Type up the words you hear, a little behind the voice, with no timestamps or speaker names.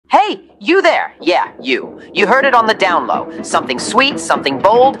Hey, you there. Yeah, you. You heard it on the down low. Something sweet, something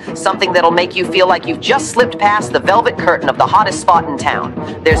bold, something that'll make you feel like you've just slipped past the velvet curtain of the hottest spot in town.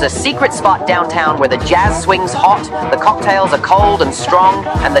 There's a secret spot downtown where the jazz swings hot, the cocktails are cold and strong,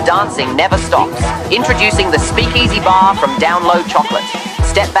 and the dancing never stops. Introducing the Speakeasy Bar from DownLow Chocolate.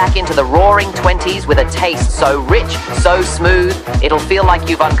 Step back into the roaring 20s with a taste so rich, so smooth, it'll feel like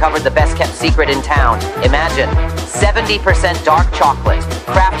you've uncovered the best-kept secret in town. Imagine 70% dark chocolate,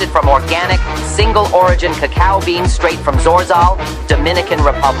 crafted from organic, single-origin cacao beans straight from Zorzal, Dominican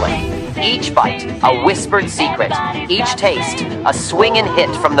Republic. Each bite, a whispered secret. Each taste, a swinging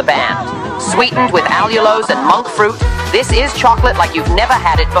hit from the band. Sweetened with allulose and monk fruit, this is chocolate like you've never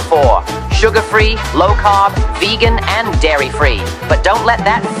had it before. Sugar-free, low-carb, vegan, and dairy-free. But don't let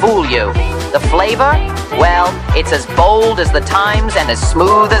that fool you. The flavor? Well, it's as bold as the times and as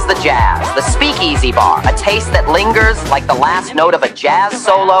smooth as the jazz. The Speakeasy Bar, a taste that lingers like the last note of a jazz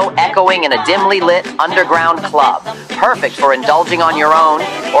solo echoing in a dimly lit underground club. Perfect for indulging on your own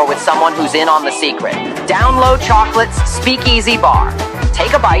or with someone who's in on the secret. DownLow Chocolate's Speakeasy Bar.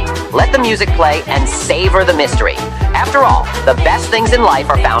 Take a bite, let the music play, and savor the mystery. After all, the best things in life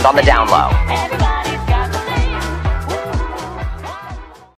are found on the down low.